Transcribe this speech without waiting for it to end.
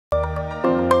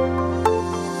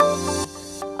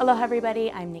Aloha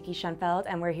everybody, I'm Nikki Schoenfeld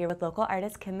and we're here with local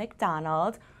artist Kim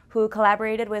McDonald, who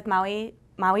collaborated with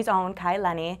Maui's own Kai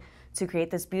Lenny to create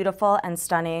this beautiful and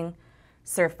stunning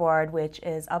surfboard, which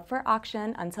is up for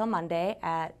auction until Monday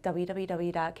at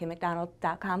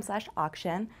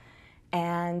www.kimmcdonald.com/auction.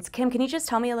 And Kim, can you just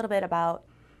tell me a little bit about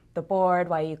the board,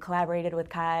 why you collaborated with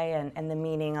Kai, and the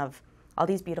meaning of all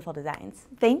these beautiful designs?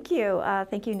 Thank you,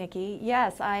 Nikki.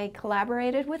 Yes, I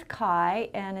collaborated with Kai,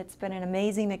 and it's been an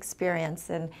amazing experience.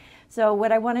 And so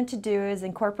what I wanted to do is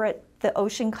incorporate the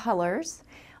ocean colors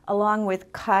along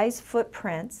with Kai's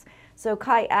footprints. So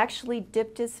Kai actually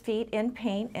dipped his feet in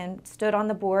paint and stood on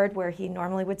the board where he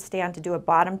normally would stand to do a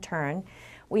bottom turn.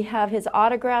 We have his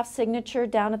autograph signature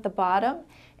down at the bottom,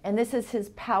 and this is his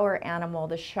power animal,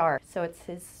 the shark. So it's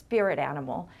his spirit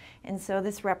animal. And so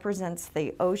this represents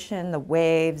the ocean, the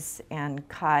waves, and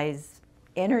Kai's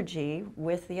energy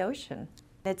with the ocean.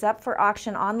 It's up for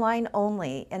auction online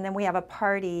only, and then we have a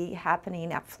party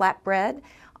happening at Flatbread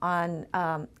on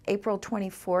April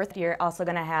 24th. You're also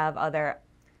going to have other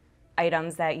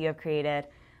items that you have created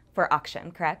for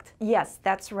auction, correct? Yes,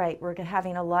 that's right. We're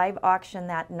having a live auction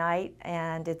that night,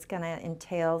 and it's going to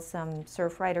entail some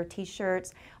Surfrider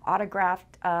t-shirts,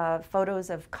 autographed photos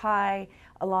of Kai,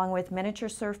 along with miniature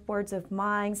surfboards of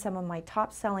mine, some of my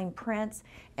top-selling prints,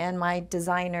 and my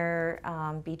designer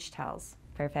beach towels.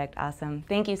 Perfect, awesome.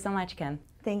 Thank you so much, Kim.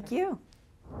 Thank you.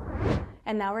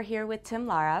 And now we're here with Tim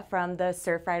Lara from the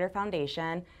Surfrider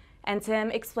Foundation. And Tim,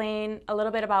 explain a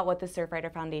little bit about what the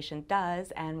Surfrider Foundation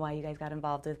does and why you guys got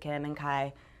involved with Kim and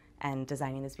Kai and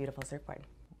designing this beautiful surfboard.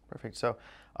 Perfect. So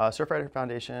Surfrider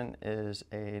Foundation is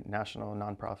a national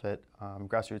nonprofit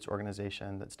grassroots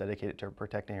organization that's dedicated to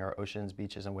protecting our oceans,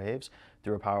 beaches, and waves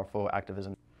through a powerful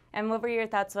activism. And what were your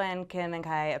thoughts when Kim and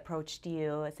Kai approached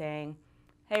you saying,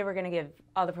 hey, we're going to give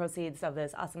all the proceeds of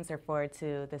this awesome surfboard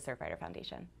to the Surfrider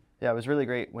Foundation? Yeah, it was really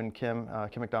great when Kim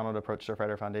McDonald approached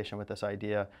Surfrider Foundation with this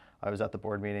idea. I was at the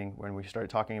board meeting when we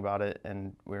started talking about it,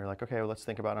 and we were like, okay, well, let's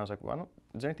think about it. And I was like, well,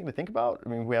 is there anything to think about? I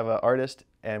mean, we have an artist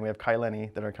and we have Kai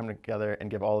Lenny that are coming together and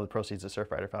give all of the proceeds to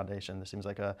Surfrider Foundation. This seems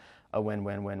like a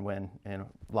win-win-win-win, and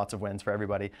lots of wins for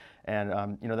everybody.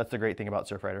 And you know, that's the great thing about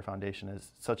Surfrider Foundation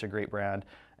is such a great brand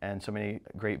and so many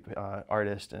great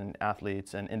artists and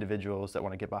athletes and individuals that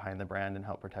want to get behind the brand and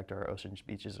help protect our oceans,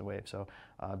 beaches, and waves. So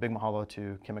big mahalo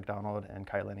to Kim McDonald and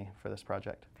Kai Lenny for this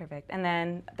project. Perfect. And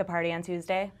then the party on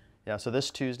Tuesday? Yeah, so this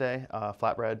Tuesday,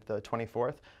 Flatbread, the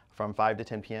 24th, from 5 to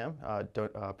 10 p.m.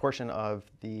 A portion of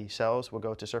the sales will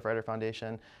go to Surfrider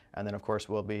Foundation, and then of course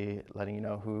we'll be letting you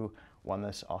know who won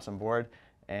this awesome board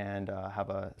and have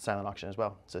a silent auction as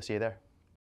well. So see you there.